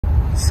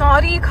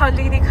सारी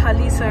खाली दी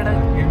खाली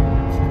सड़क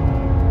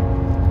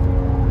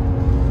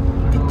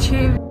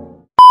पीछे।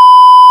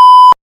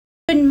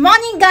 Good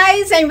morning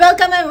guys and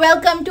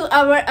welcome to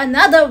our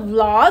another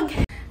vlog।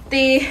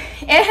 ते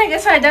ਇਹ ਹੈਗਾ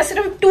ਸਾਡਾ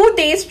ਸਿਰਫ 2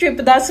 days trip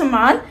ਦਾ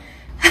ਸਮਾਨ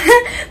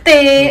ਤੇ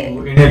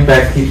ਇਹਨੇ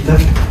ਪੈਕ ਕੀਤਾ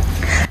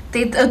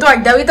ਤੇ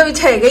ਤੁਹਾਡਾ ਵੀ ਤਾਂ ਵਿੱਚ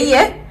ਹੈਗਾ ਹੀ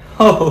ਹੈ।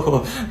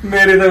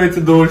 ਮੇਰੇ ਤਾਂ ਵਿੱਚ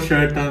 2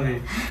 ਸ਼ਰਟਾਂ ਨੇ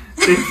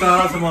ਤੇ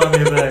ਸਾਰਾ ਸਮਾਨ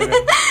ਮੇਰਾ ਹੈਗਾ।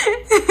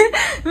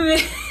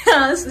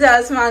 सारा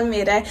समान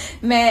मेरा है,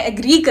 मैं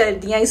एग्री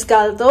करती हूँ इस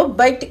गल तो,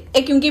 बट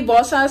क्योंकि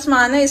बहुत सारा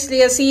समान है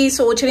इसलिए असी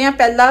सोच रहे हैं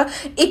पहला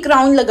एक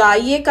राउंड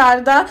लगाइए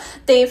कार दा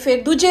ते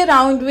फिर दूजे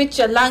राउंड में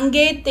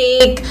चलांगे ते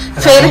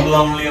फिर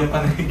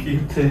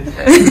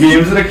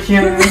गेम्स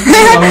रखियां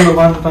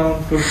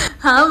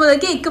हाँ मतलब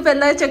कि एक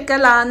पहला चक्कर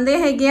लांदे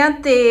हैगे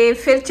ते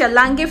फिर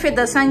चलांगे फिर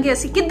दसांगे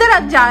असी किधर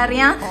जा रहे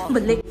हैं।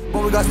 बल्ले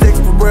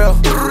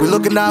we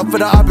looking out for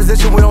the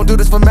opposition, we don't do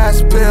this for mass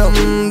appeal.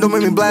 Don't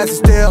make me blast it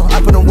still, I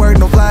put in work,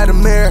 no fly in the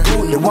mirror.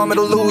 They want me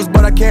to lose,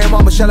 but I can't,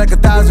 mama shed like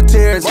 1,000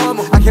 tears.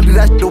 I can't do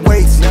that shit to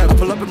waste, I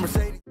pull up in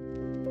Mercedes.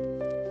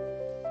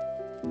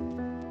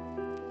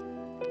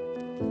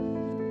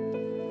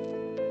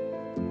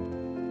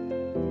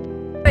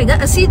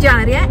 ਅਸੀਂ ਜਾ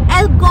ਰਹੇ ਹਾਂ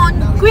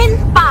Algonquin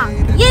Park।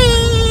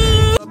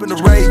 In the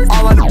race,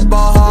 all I know is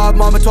ball hard.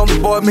 Mama told me,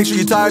 boy, make sure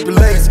you tie up your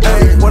legs.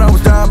 Hey, when I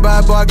was down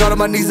bad, boy, I got on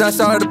my knees and I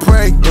started to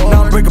pray. Now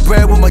I'm breaking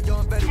bread with my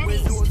young Betty.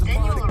 Then you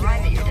will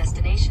arrive at your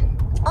destination.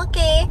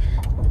 Okay,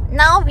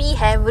 now we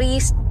have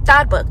reached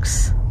Starbucks.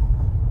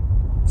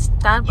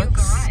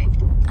 Starbucks.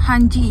 हाँ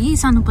जी,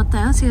 सानू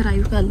पता है असी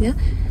arrive कर लिया।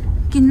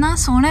 कितना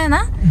सोहना है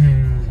ना?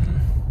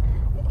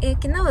 ਇਹ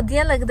ਕਿੰਨਾ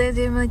ਵਧੀਆ ਲੱਗਦਾ ਹੈ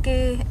ਜਿਵੇਂ ਕਿ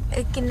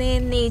ਕਿੰਨੇ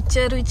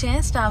ਨੇਚਰ ਵਿੱਚ ਹੈ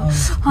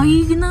ਸਟਾਰਬਕਸ। ਹਾਈ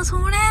ਕਿੰਨਾ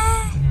ਸੋਹਣਾ ਹੈ।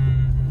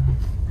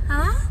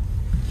 ਹਾਂ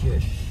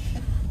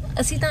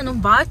ਅਸੀਂ ਤੁਹਾਨੂੰ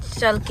ਬਾਅਦ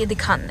ਚੱਲ ਕੇ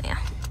ਦਿਖਾਉਂਦੇ ਆ।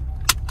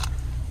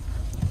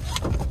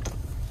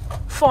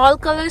 ਫਾਲ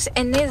ਕਲਰਸ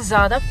ਇੰਨੇ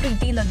ਜ਼ਿਆਦਾ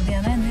ਪ੍ਰੀਟੀ ਲੱਗਦੇ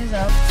ਆ ਨਾ, ਇੰਨੇ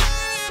ਜ਼ਿਆਦਾ।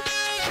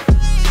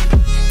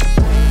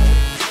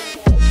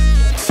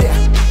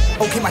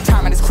 Okay, my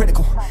timing is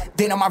critical.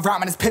 They know my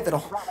rhyming is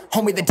pivotal.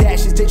 Homie, the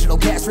dash is digital,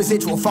 gas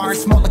residual. Fire and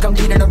smoke like I'm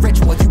leading a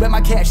ritual. You bet my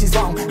cash is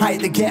long. I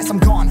hit the gas, I'm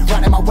gone.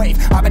 Riding my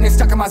wave. I've been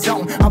stuck in my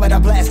zone. I bet I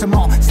blast them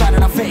all.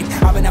 Sliding on faith.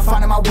 I've been out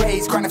finding my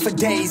ways. Grinding for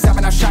days. I've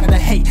been out shining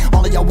the hate.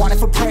 All of y'all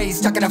wanted for praise.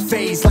 Stuck in a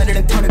phase. Let it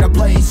and turn it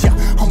ablaze. Yeah,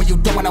 homie, you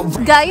don't wanna.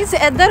 Guys,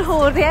 इधर हो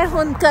रहा है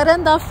हुन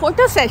करन दा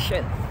photo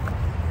session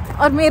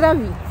और मेरा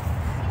भी।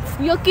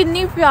 यो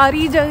कितनी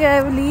प्यारी जगह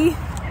है वाली,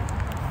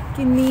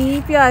 कितनी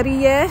प्यारी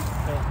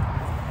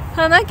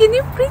है ना, कितनी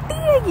प्रीटी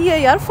हैगी है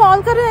यार।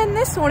 फॉल कर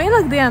इन्ने सोहने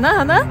लगते हैं ना,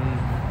 है ना,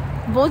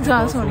 बहुत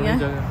ज़्यादा सोहनी है।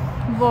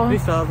 बहुत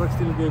स्टारबक्स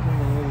दी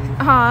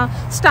लोकेशन। हाँ,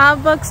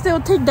 स्टारबक्स ते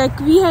उत्थे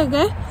डेक भी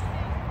हैगा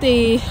ते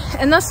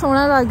इन्ना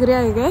सोहना लग रहा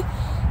हैगा।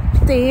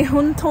 ते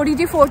हुन थोड़ी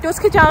जी फोटोज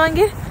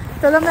खिचावांगे।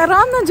 पहले मैं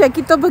आराम नाल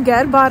जैकेट तो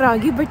बगैर बाहर आ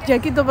गई, बट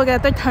जैकेट तो बगैर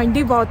तो ठंड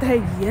ही बहुत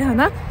हैगी है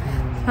ना।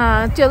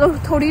 हाँ चलो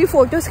थोड़ी जी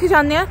फोटोज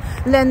खिचाने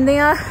लेंदे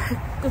आ।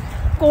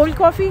 कोल्ड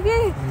कॉफी के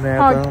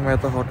मैं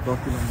तो हॉट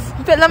कॉफी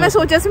लवांगी। पहला मैं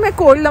सोचा सी मैं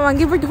कोल्ड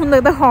लवांगी, बट हुन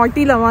लगता hot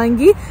he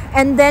लवांगी।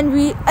 And then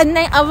we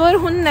अवर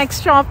हुन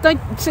नेक्स्ट स्टॉप तो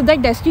सीधा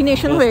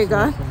डेस्टिनेशन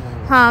होएगा।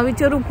 हाँ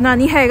विच रुकना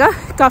नहीं हैगा,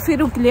 काफ़ी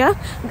रुक लिया।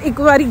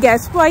 एक बारी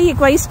गैस पाई, एक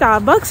बारी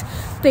स्टारबक्स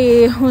ते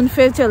हुन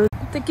फिर चल।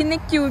 ते किन्ने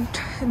क्यूट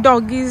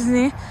डॉगीज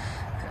ने,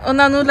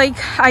 उन्होंने लाइक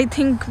आई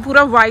थिंक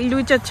पूरा वाइल्ड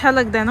विच अच्छा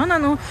लगता है ना,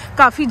 उन्होंने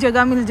काफ़ी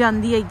जगह मिल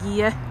जाती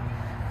है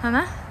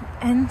ना।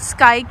 एंड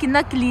स्काई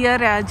कितना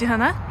क्लीयर है अज, है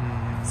ना,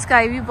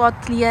 स्काई भी बहुत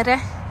क्लियर है।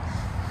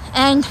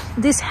 एंड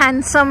दिस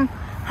हैंडसम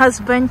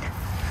हस्बैंड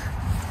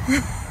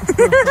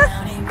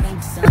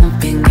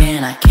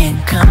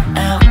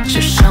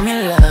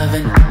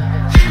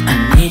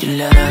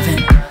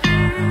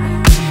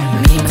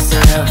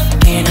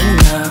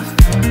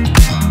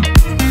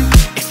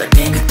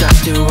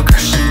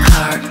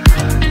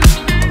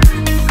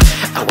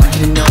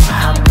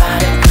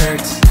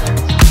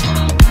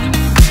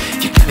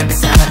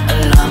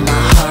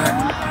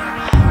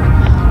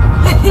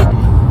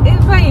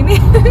भाई ने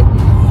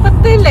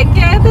पत्ते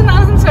लेके आए तो ना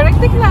हम सड़क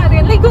पे खिला रहे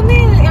हैं, लेकिन उन्हें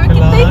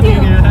कितने क्यों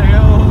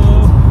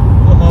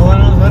वो हवा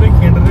ना सारे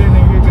खिंड रहे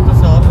ने कि तो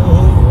साफ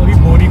ओरी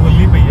बोरी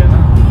खुली पई है ना।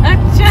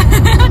 अच्छा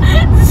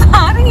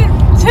सारे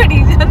छड़ी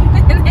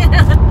जाते ने।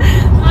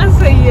 हां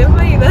सही है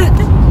भाई ना।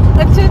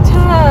 अच्छा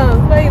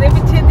भाई ने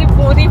पीछे दी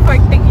बोरी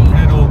फट गई,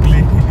 रोक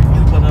ली,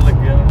 पता लग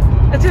गया।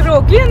 अच्छा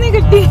रोक लिया ने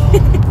गड्डी।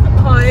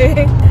 हाय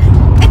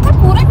इतना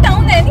पूरा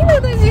टाउन है नहीं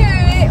लगता जी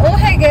वो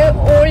है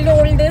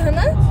ओल्ड है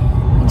ना,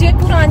 जे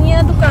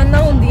पुरानियां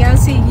दुकानां होंदियां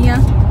सीगियां।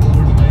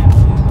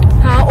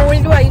 हाँ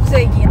ओल्ड वाइब्स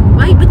हैगियां।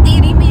 वाइब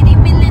तेरी मेरी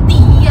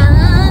मिलदियां,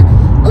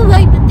 ओ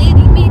वाइब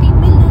तेरी मेरी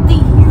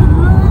मिलदियां,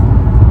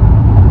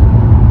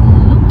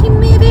 कि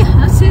मेरे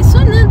हासे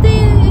सुन दे।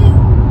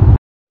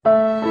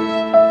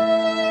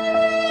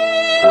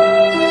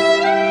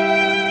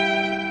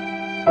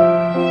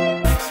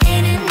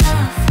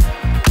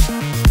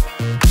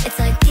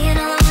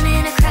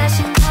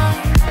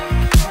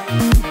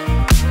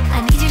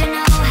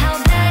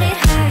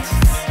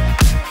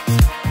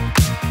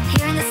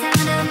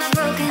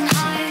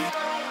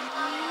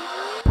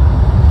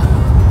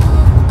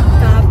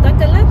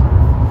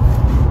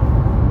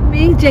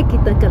 चेक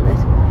किया colour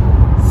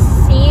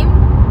same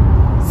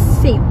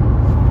same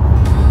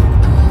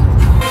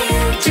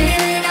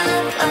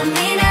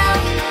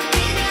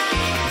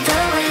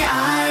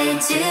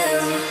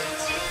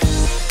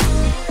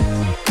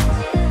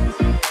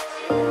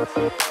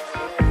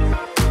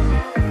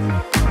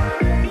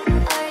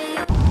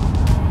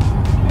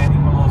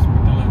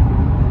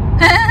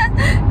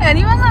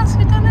animal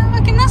hospital है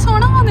कितना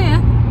सोहना बनया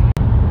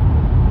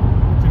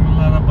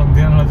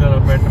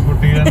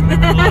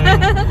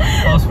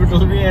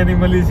हॉस्पिटल भी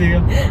एनिमल ही सीगा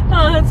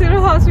हाँ सिर्फ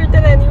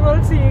हॉस्पिटल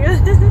एनिमल सीगा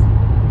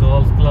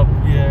गोल्फ क्लब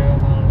भी है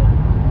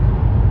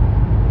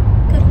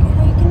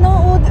कितना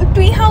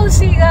ट्री हाउस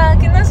सीगा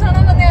कितना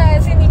सोहना बनया होया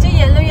सी नीचे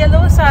येलो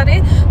येलो सारे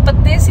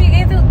पत्ते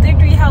सीगे ते उत्ते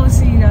ट्री हाउस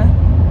सीगा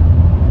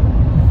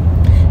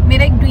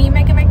मेरा एक ड्रीम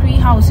है कि मैं ट्री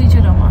हाउस ही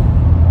च रहां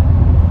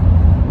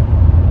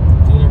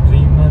तेरा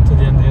ड्रीम है तो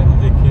जाने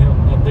देखिए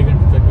आधे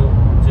घंटे तक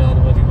 4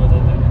 बारी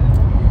बदल जाएगा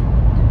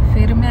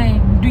फिर मैं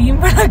ड्रीम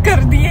बड़ा कर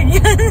दी है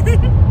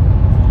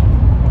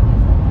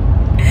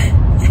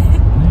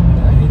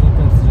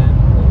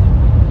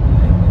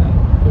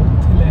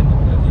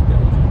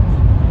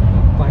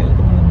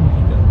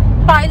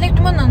पायलट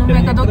बनने ਨੂੰ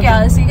मैं कदों क्या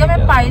सीगा मैं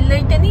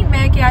पायलट नहीं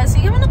मैं क्या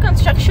सीगा मैंने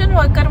कंस्ट्रक्शन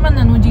वर्कर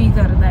बनने ਨੂੰ जी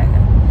करदा है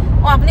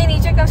वो अपने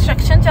नीचे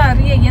कंस्ट्रक्शन चल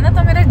रही है ना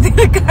तो मेरा दिल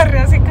कर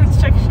रहा सी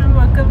कंस्ट्रक्शन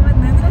वर्कर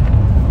बनने ਨੂੰ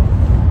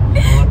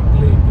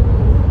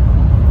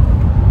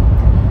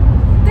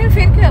ਤੇ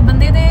ਫਿਰ ਕੀ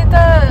ਬੰਦੇ ਦੇ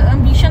ਤਾਂ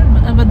ਐਂਬੀਸ਼ਨ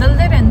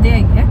ਬਦਲਦੇ ਰਹਿੰਦੇ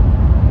ਹੈਗੇ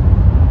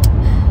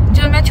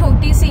जो मैं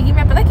छोटी सीगी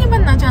मैं पता की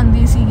बनना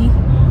चाहती सीगी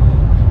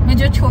मैं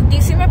जो छोटी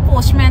सी मैं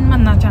पोस्टमैन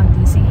बनना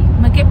चाहती सी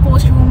मैं कि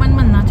पोस्ट वूमन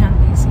बनना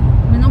चाहती सी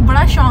मैनू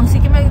बड़ा शौक सी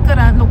कि मैं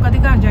लोगों के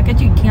घर जाके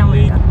चिट्ठियां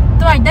लिखा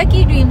ਤੁਹਾਡਾ ਕੀ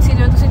ਡ੍ਰੀਮ ਸੀ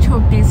ਜਦੋਂ ਤੁਸੀਂ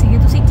ਛੋਟੇ ਸੀਗੇ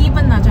ਤੁਸੀਂ ਕੀ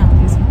बनना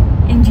ਚਾਹते ਸੀ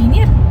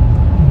ਇੰਜੀਨੀਅਰ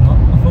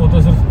ਉਹ ਤਾਂ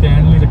ਸਿਰਫ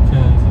ਕਹਿਣ ਲਈ ਰੱਖਿਆ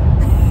ਹੋਇਆ ਸੀ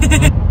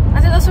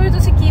ਅੱਛਾ ਦੱਸੋ ਵੀ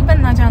ਤੁਸੀਂ ਕੀ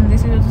बनना ਚਾਹੁੰਦੇ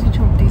ਸੀ ਜਦੋਂ ਤੁਸੀਂ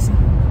ਛੋਟੇ ਸੀ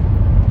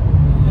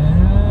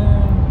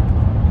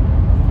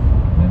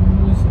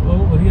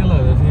बहुत बढ़िया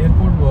लगता है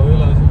एयरपोर्ट बहुत बढ़िया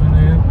लगता है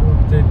मैंने एयरपोर्ट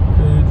से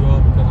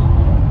जॉब करा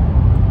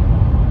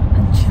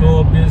अच्छा तो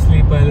ऑब्वियसली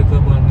पहले तो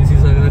बन नहीं सी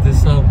सकता जिस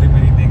हिसाब की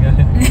मेरी निगाह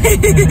है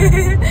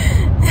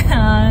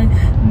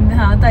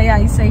हाँ तो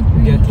आई site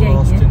get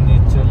lost in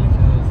nature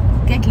लिखा है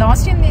get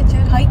lost in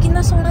nature high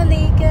कितना सोहना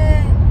लेक है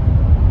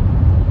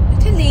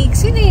इत्थे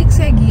लेक्स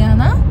हैगी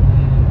ना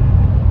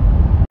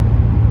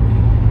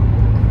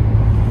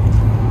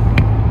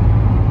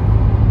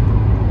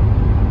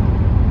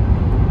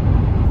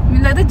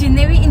लगता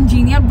जिन्ने भी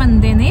इंजीनियर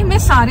बंदे ने मैं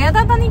सारे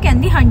का तो नहीं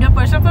कहती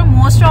 100% पर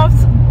मोस्ट ऑफ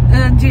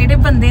जेडे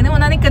बंदे ने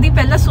उन्होंने कभी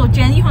पहला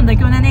सोचा नहीं होंगे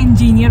कि उन्होंने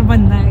इंजीनियर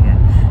बनना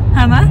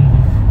है ना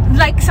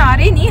लाइक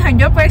सारे नहीं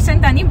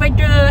 100% नहीं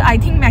but I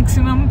think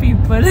maximum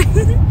people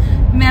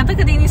मैं तो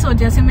कभी नहीं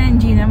सोचा से मैं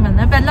इंजीनियर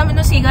बनना पहला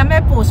मैनू सीगा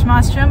मैं पोस्ट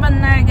मास्टर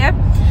बनना है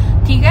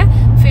ठीक है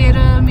फिर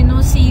मैनू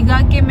सीगा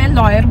कि मैं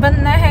लॉयर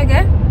बनना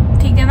है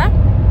ठीक है ना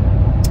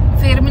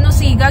फिर मैनू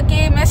सीगा कि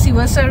मैं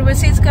सिविल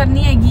सर्विसेज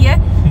करनी हैगी है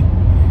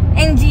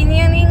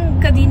इंजीनियरिंग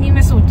कभी नहीं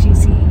मैं सोची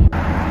सी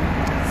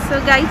so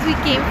guys we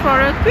came for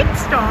a quick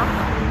stop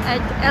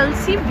at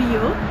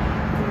LCBO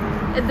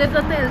इधर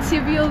तो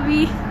LCBO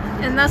भी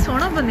इतना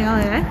सोहना बनया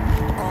हुआ है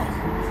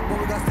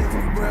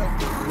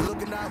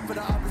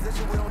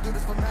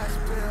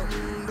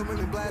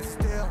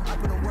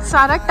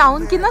सारा टाउन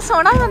कितना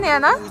सोहना बनया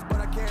ना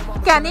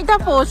Canada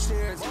post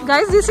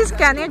guys this is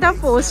Canada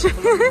post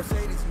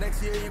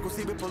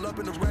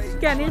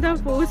Canada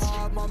post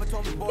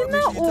कितना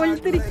ओल्ड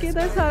तरीके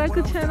का सारा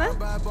कुछ है ना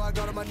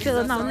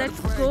चलो now let's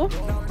go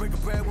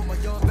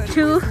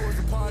to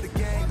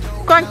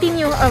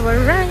continue our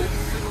ride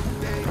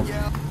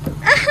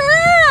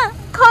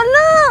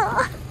खोलो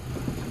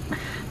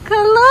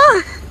खोलो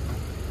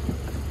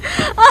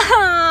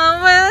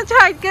मैं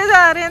छाट के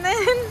जा रहे ने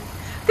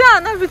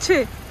ध्यान है पीछे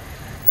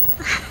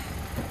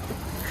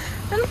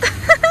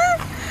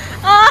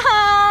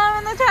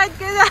मैंने छाट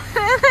के जा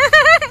रहे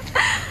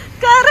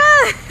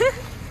करन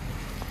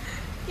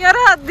यार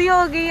हद्दी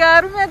हो गई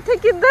यार मैं इत्थे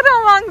किधर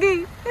आवांगी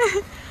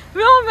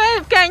मैं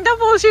कैनेडा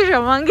पोस्ट ही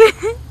रहांगी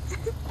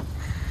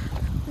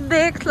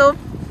देख लो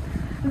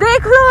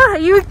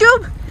यूट्यूब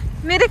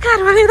मेरे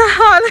घर वाले का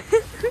हाल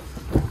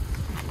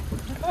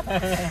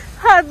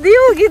हद्दी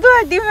हो गई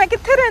तुहाडी मैं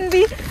कित्थे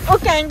रहिंदी ओ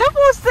कैनेडा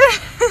पोस्ट ते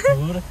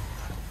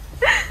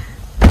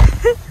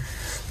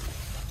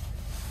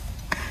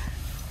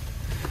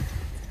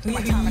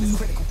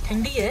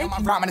ठंडी है my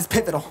rhyming is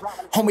pivotal.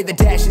 Homie, the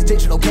dash is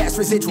digital, gas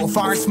residual,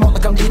 fire and smoke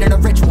like I'm leading a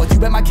ritual. You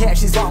bet my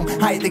cash is long,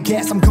 I hit the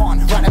gas, I'm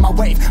gone, riding my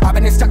wave. I've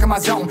been stuck in my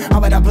zone, I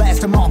bet I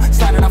blast them all,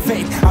 sliding on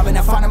faith. I've been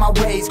finding my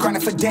ways,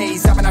 grinding for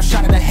days. I've been out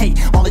shining the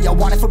hate, all of y'all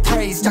wanted for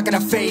praise. Stuck in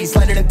a phase,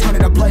 let it and turn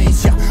it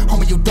ablaze. Yeah,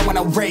 homie, you don't want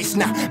no race,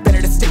 nah,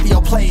 better to stick to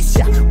your place.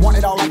 Yeah,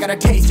 want it all, I got a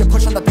taste. You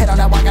push on the pedal,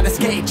 now I gotta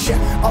skate.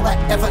 Yeah, all I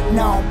ever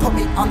known, put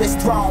me on this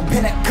throne,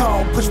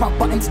 pinnacle. Push my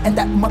buttons and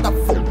that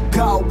motherfucker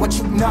go. What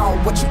you know,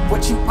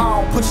 what you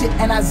own. Push it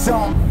and I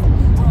zone.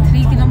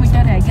 3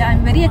 kilometre रह गया.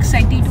 I'm very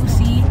excited to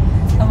see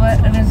our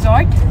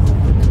resort.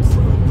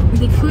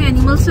 देखो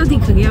animals तो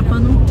दिख गए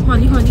अपन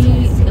हौली हौली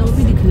वो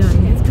भी दिख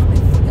जाएंगे.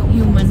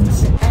 ह्यूमंस।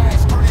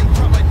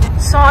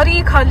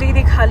 सारी खाली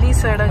दी खाली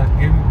सड़क,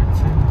 आगे भी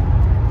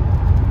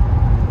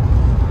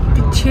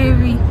पीछे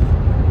भी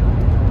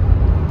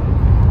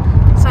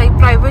सारी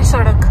प्राइवेट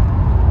सड़क।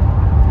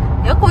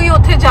 या कोई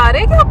उथे जा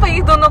रहे कि आप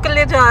ये दोनों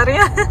कल्ले जा रहे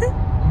हैं?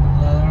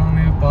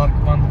 उन्होंने पार्क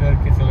बंद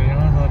करके चले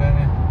जाना सारे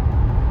ने।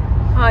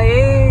 हाय